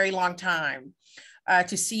for a very long time,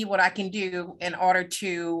 to see what I can do in order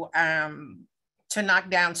to knock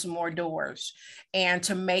down some more doors and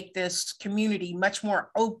to make this community much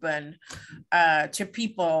more open to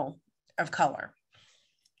people of color.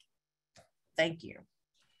 Thank you.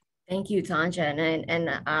 Thank you, Tanja,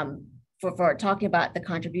 and for talking about the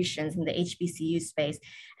contributions in the HBCU space.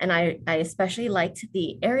 And I especially liked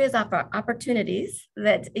the areas of opportunities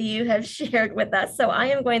that you have shared with us. So I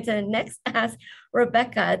am going to next ask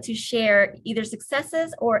Rebecca to share either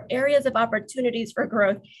successes or areas of opportunities for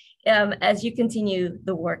growth as you continue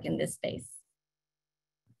the work in this space.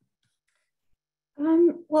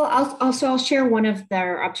 Well, I'll share one of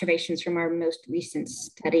their observations from our most recent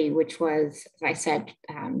study, which was, as I said,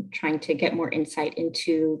 trying to get more insight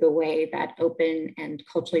into the way that open and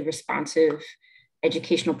culturally responsive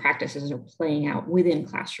educational practices are playing out within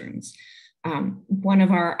classrooms. One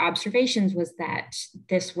of our observations was that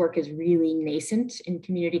this work is really nascent in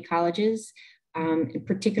community colleges,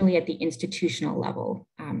 particularly at the institutional level.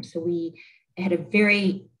 So we had a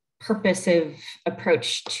very purposive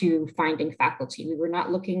approach to finding faculty. We were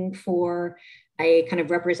not looking for a kind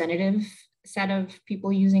of representative set of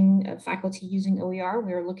people using faculty using OER.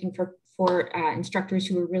 We were looking for instructors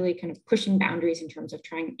who were really kind of pushing boundaries in terms of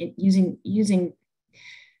using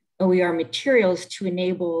OER materials to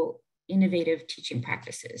enable innovative teaching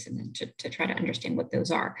practices, and then to try to understand what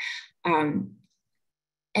those are.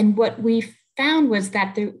 And what we found was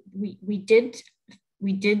that we did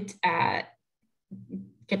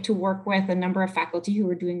get to work with a number of faculty who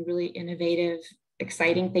were doing really innovative,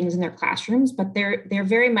 exciting things in their classrooms, but they're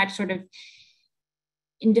very much sort of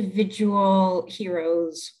individual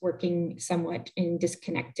heroes working somewhat in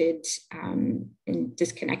disconnected settings.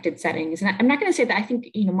 And I'm not going to say that. I think,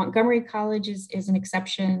 you know, Montgomery College is an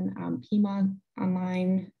exception. Pima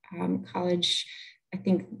Online College, I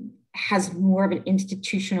think, has more of an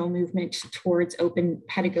institutional movement towards open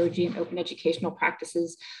pedagogy and open educational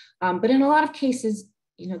practices. But in a lot of cases,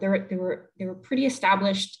 you know, there were pretty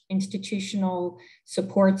established institutional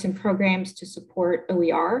supports and programs to support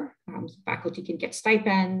OER. So faculty can get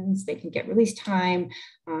stipends, they can get release time.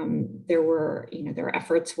 There were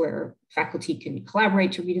efforts where faculty can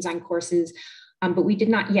collaborate to redesign courses, but we did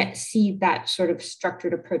not yet see that sort of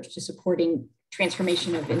structured approach to supporting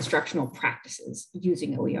transformation of instructional practices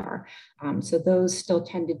using OER. So those still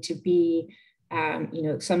tended to be, you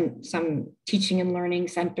know, some teaching and learning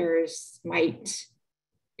centers might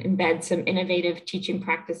embed some innovative teaching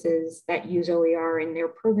practices that use OER in their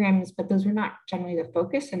programs, but those are not generally the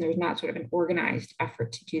focus, and there's not sort of an organized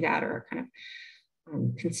effort to do that, or a kind of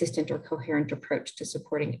consistent or coherent approach to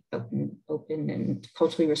supporting open and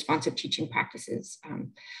culturally responsive teaching practices.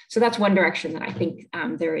 So that's one direction that I think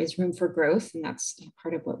there is room for growth, and that's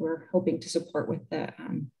part of what we're hoping to support with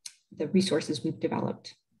the resources we've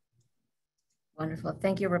developed. Wonderful,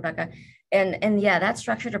 thank you, Rebecca. And yeah, that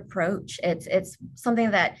structured approach, it's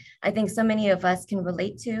something that I think so many of us can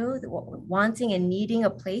relate to, wanting and needing a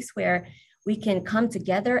place where we can come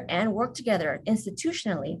together and work together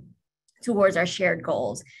institutionally towards our shared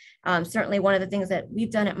goals. Certainly one of the things that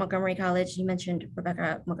we've done at Montgomery College, you mentioned,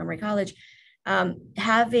 Rebecca, Montgomery College,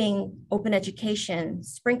 having open education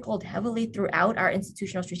sprinkled heavily throughout our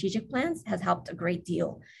institutional strategic plans has helped a great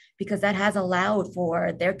deal, because that has allowed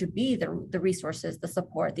for there to be the resources, the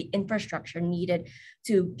support, the infrastructure needed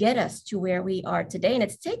to get us to where we are today. And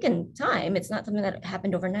it's taken time. It's not something that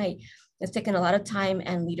happened overnight. It's taken a lot of time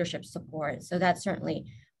and leadership support. So that's certainly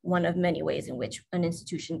one of many ways in which an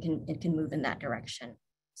institution can move in that direction.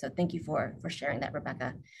 So thank you for sharing that,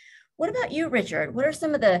 Rebecca. What about you, Richard? What are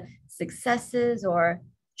some of the successes or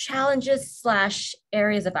challenges /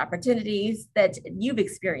 areas of opportunities that you've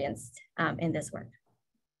experienced in this work?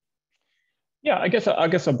 Yeah, I guess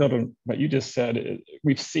I'll build on what you just said.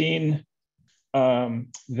 We've seen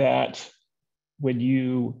that when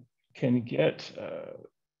you can get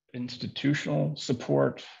institutional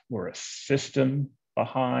support or a system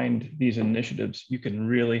behind these initiatives, you can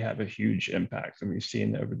really have a huge impact. And we've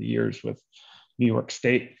seen over the years with New York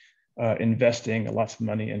State investing lots of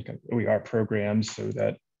money in OER programs so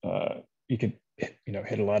that you could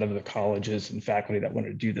hit a lot of the colleges and faculty that wanted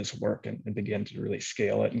to do this work and begin to really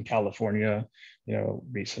scale it. In California,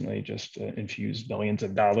 recently just infused millions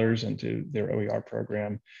of dollars into their OER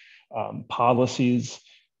program. Policies,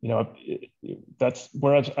 that's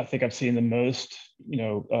where I think I've seen the most,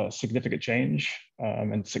 significant change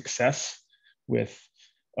and success with,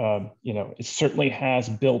 it certainly has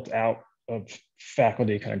built out of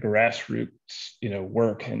faculty kind of grassroots,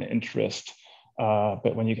 work and interest.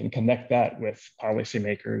 But when you can connect that with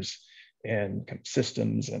policymakers and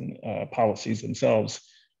systems and policies themselves,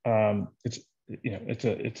 it's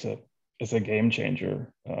a game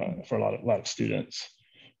changer for a lot of students.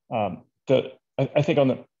 I think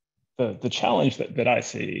on the challenge that I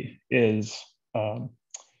see is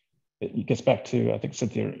it gets back to, I think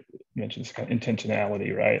Cynthia mentioned this kind of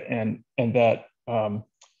intentionality, right? And that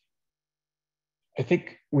I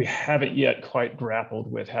think we haven't yet quite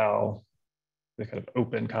grappled with how the kind of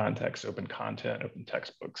open context, open content, open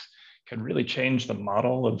textbooks can really change the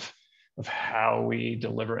model of how we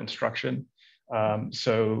deliver instruction.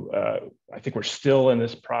 So I think we're still in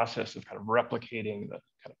this process of kind of replicating the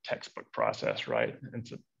kind of textbook process, right? And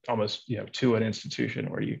it's almost, to an institution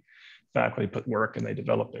where faculty put work and they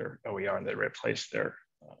develop their OER and they replace their,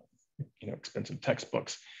 expensive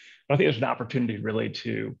textbooks. But I think there's an opportunity really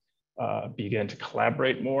to begin to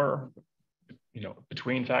collaborate more,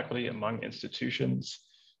 between faculty, among institutions,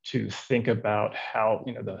 to think about how,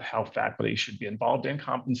 how faculty should be involved and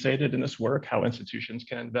compensated in this work, how institutions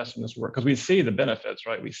can invest in this work, because we see the benefits,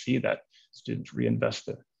 right? We see that students reinvest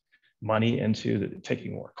the money into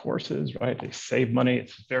taking more courses, right? They save money.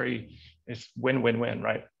 It's win-win-win,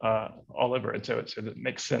 right? All over it. So it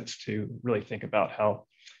makes sense to really think about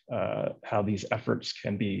how these efforts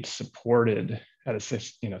can be supported at a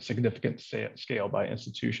significant scale by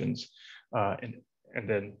institutions, and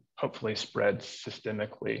then hopefully spread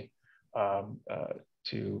systemically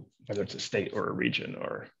to whether it's a state or a region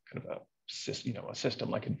or kind of a system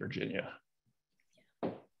like in Virginia.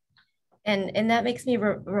 And that makes me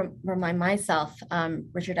remind myself,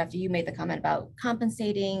 Richard, after you made the comment about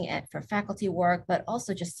compensating for faculty work, but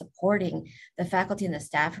also just supporting the faculty and the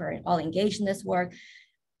staff who are all engaged in this work.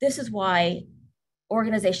 This is why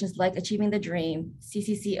organizations like Achieving the Dream,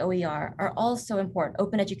 CCC OER, are all so important,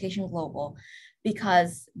 Open Education Global,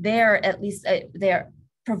 because there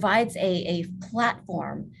provides a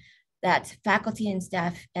platform that faculty and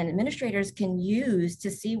staff and administrators can use to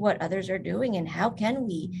see what others are doing and how can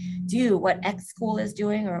we do what X school is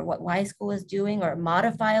doing or what Y school is doing, or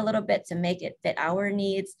modify a little bit to make it fit our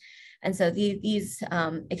needs. And so these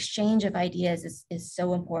exchange of ideas is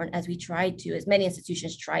so important as many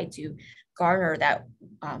institutions try to garner that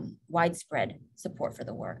widespread support for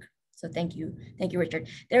the work. So thank you, Richard.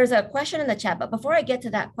 There's a question in the chat, but before I get to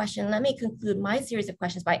that question, let me conclude my series of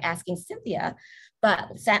questions by asking Cynthia,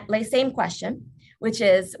 but same question, which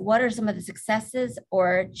is, what are some of the successes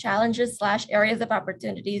or challenges / areas of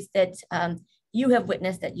opportunities that you have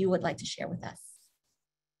witnessed that you would like to share with us?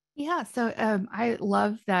 Yeah, so I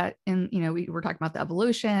love that we were talking about the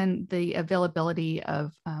evolution, the availability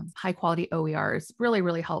of high quality OER is really,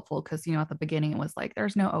 really helpful because, at the beginning it was like,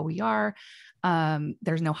 there's no OER,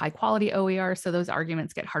 there's no high quality OER. So those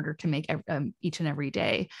arguments get harder to make each and every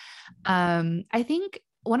day. I think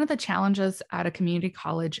one of the challenges at a community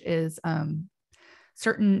college is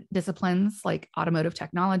certain disciplines like automotive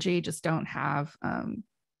technology just don't have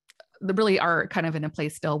they really are kind of in a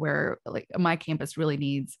place still where like my campus really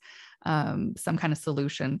needs some kind of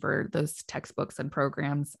solution for those textbooks and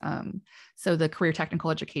programs. So the career technical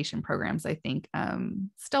education programs, I think,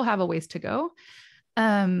 still have a ways to go.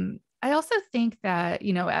 I also think that,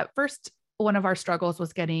 at first, one of our struggles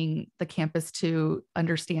was getting the campus to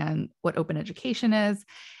understand what open education is.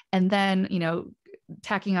 And then,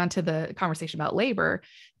 tacking onto the conversation about labor,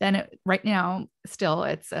 then right now, still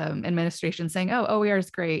it's administration saying, oh, OER is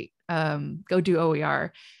great. Go do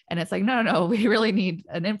OER. And it's like, no, we really need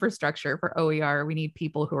an infrastructure for OER. We need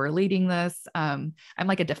people who are leading this. I'm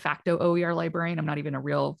like a de facto OER librarian. I'm not even a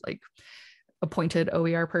real like appointed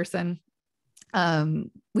OER person.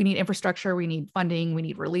 We need infrastructure, we need funding, we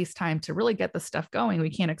need release time to really get this stuff going. We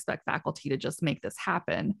can't expect faculty to just make this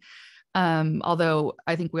happen. Although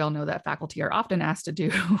I think we all know that faculty are often asked to do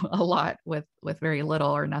a lot with very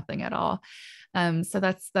little or nothing at all. So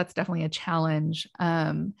that's definitely a challenge.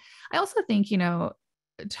 I also think,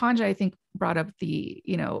 Tanja, I think brought up the,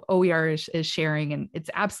 OER is sharing, and it's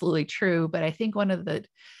absolutely true. But I think one of the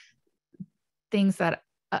things that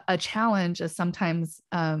a challenge is sometimes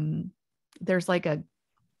there's like I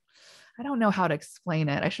don't know how to explain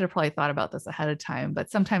it. I should have probably thought about this ahead of time,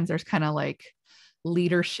 but sometimes there's kind of like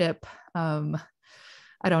leadership, I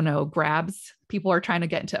don't know, grabs. People are trying to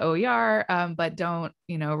get into OER, but don't,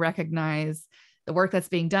 recognize the work that's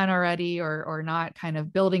being done already or not kind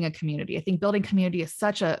of building a community. I think building community is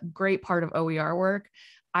such a great part of OER work.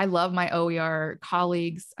 I love my OER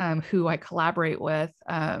colleagues who I collaborate with.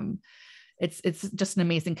 It's just an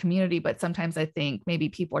amazing community, but sometimes I think maybe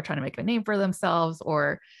people are trying to make a name for themselves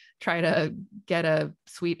or try to get a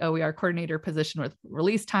sweet OER coordinator position with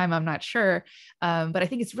release time. I'm not sure. But I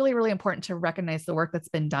think it's really, really important to recognize the work that's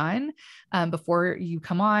been done before you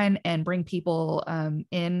come on and bring people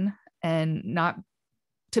in, and not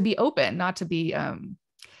to be open, not to be,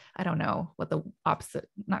 I don't know what the opposite,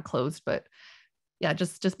 not closed, but yeah,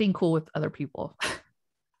 just being cool with other people.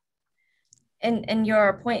 And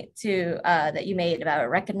your point too that you made about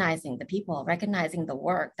recognizing the people, recognizing the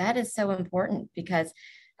work, that is so important because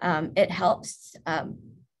it helps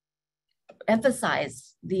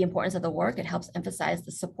emphasize the importance of the work. It helps emphasize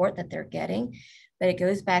the support that they're getting, but it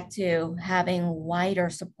goes back to having wider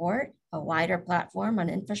support, a wider platform, an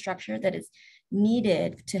infrastructure that is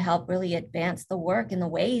needed to help really advance the work in the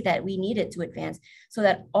way that we need it to advance so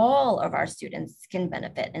that all of our students can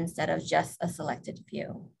benefit instead of just a selected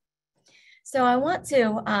few. So I want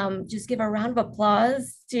to just give a round of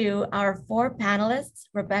applause to our 4 panelists,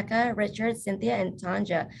 Rebecca, Richard, Cynthia, and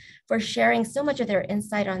Tanja, for sharing so much of their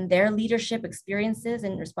insight on their leadership experiences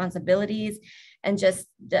and responsibilities, and just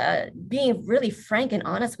being really frank and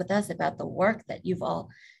honest with us about the work that you've all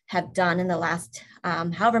have done in the last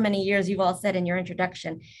however many years you've all said in your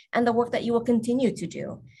introduction, and the work that you will continue to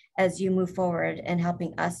do as you move forward and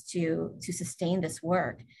helping us to sustain this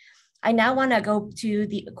work. I now want to go to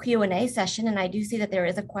the Q&A session, and I do see that there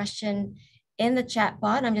is a question in the chat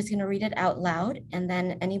bot. I'm just going to read it out loud, and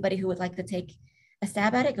then anybody who would like to take a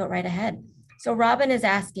stab at it, go right ahead. So Robin is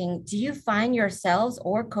asking, do you find yourselves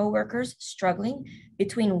or coworkers struggling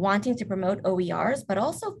between wanting to promote OERs, but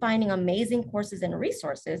also finding amazing courses and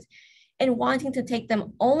resources and wanting to take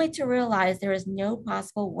them only to realize there is no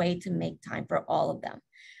possible way to make time for all of them?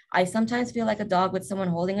 I sometimes feel like a dog with someone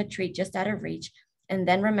holding a treat just out of reach, and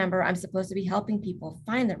then remember I'm supposed to be helping people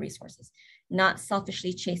find the resources, not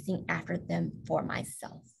selfishly chasing after them for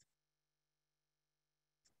myself.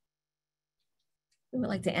 Who would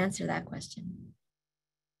like to answer that question?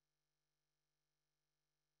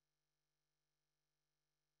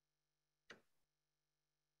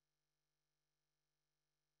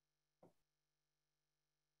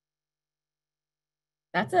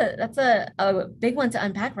 That's a big one to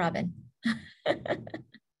unpack, Robin.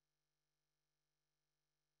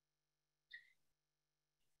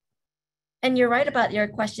 And you're right about your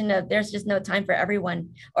question of there's just no time for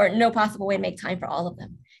everyone, or no possible way to make time for all of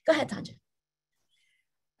them. Go ahead, Tanja.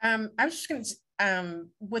 I was just going to,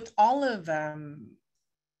 with all of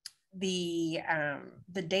the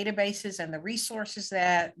databases and the resources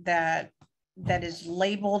that is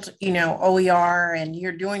labeled, OER, and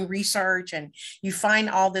you're doing research and you find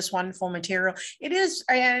all this wonderful material. It is,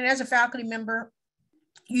 and as a faculty member,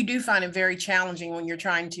 you do find it very challenging when you're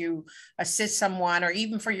trying to assist someone or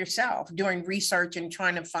even for yourself doing research and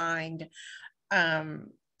trying to find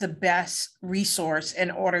the best resource in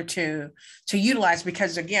order to utilize,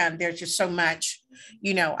 because again, there's just so much,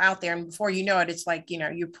 out there. And before you know it, it's like,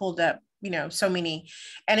 you pulled up, so many,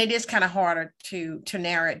 and it is kind of harder to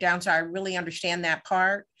narrow it down. So I really understand that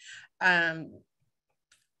part.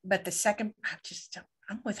 But the second,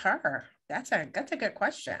 I'm with her. That's a good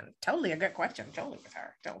question. Totally a good question. Totally with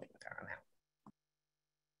her on that.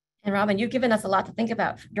 And Robin, you've given us a lot to think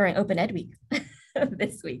about during Open Ed Week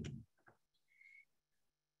this week.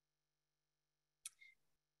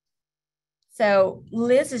 So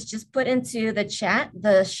Liz has just put into the chat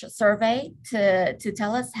the survey to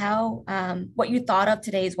tell us how what you thought of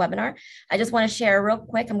today's webinar. I just want to share real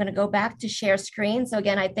quick. I'm going to go back to share screen. So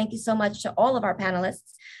again, I thank you so much to all of our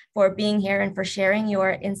panelists for being here and for sharing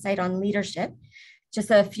your insight on leadership.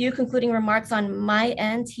 Just a few concluding remarks on my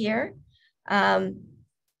end here.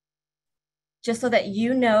 Just so that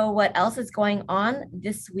you know what else is going on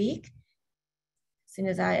this week, as soon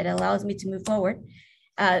as it allows me to move forward.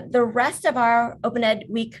 The rest of our Open Ed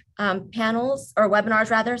Week panels, or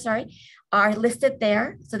webinars rather, are listed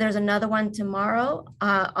there. So there's another one tomorrow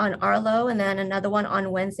on Arlo, and then another one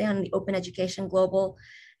on Wednesday on the Open Education Global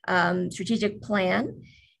Strategic Plan.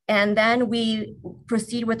 And then we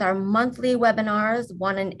proceed with our monthly webinars,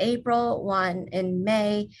 one in April, one in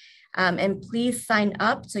May. And please sign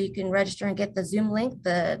up so you can register and get the Zoom link.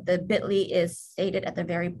 The bit.ly is stated at the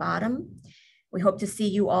very bottom. We hope to see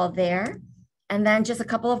you all there. And then just a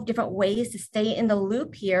couple of different ways to stay in the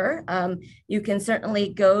loop here. You can certainly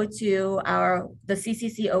go to the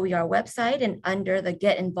CCC OER website, and under the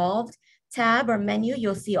Get Involved tab or menu,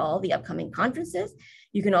 you'll see all the upcoming conferences.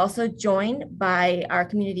 You can also join by our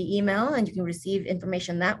community email, and you can receive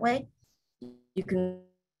information that way. You can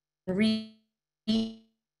read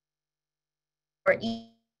or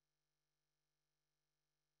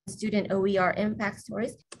student OER impact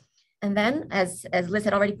stories. And then, as Liz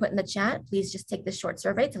had already put in the chat, please just take this short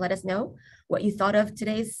survey to let us know what you thought of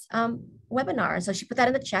today's webinar. So she put that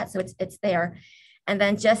in the chat, so it's there. And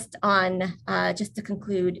then just to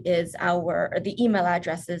conclude is the email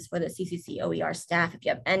addresses for the CCC OER staff. If you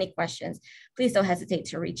have any questions, please don't hesitate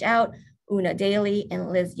to reach out. Una Daly and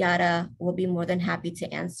Liz Yada will be more than happy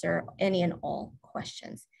to answer any and all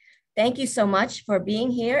questions. Thank you so much for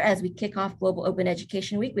being here as we kick off Global Open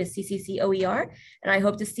Education Week with CCC OER. And I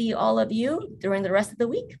hope to see all of you during the rest of the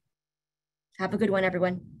week. Have a good one,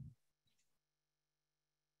 everyone.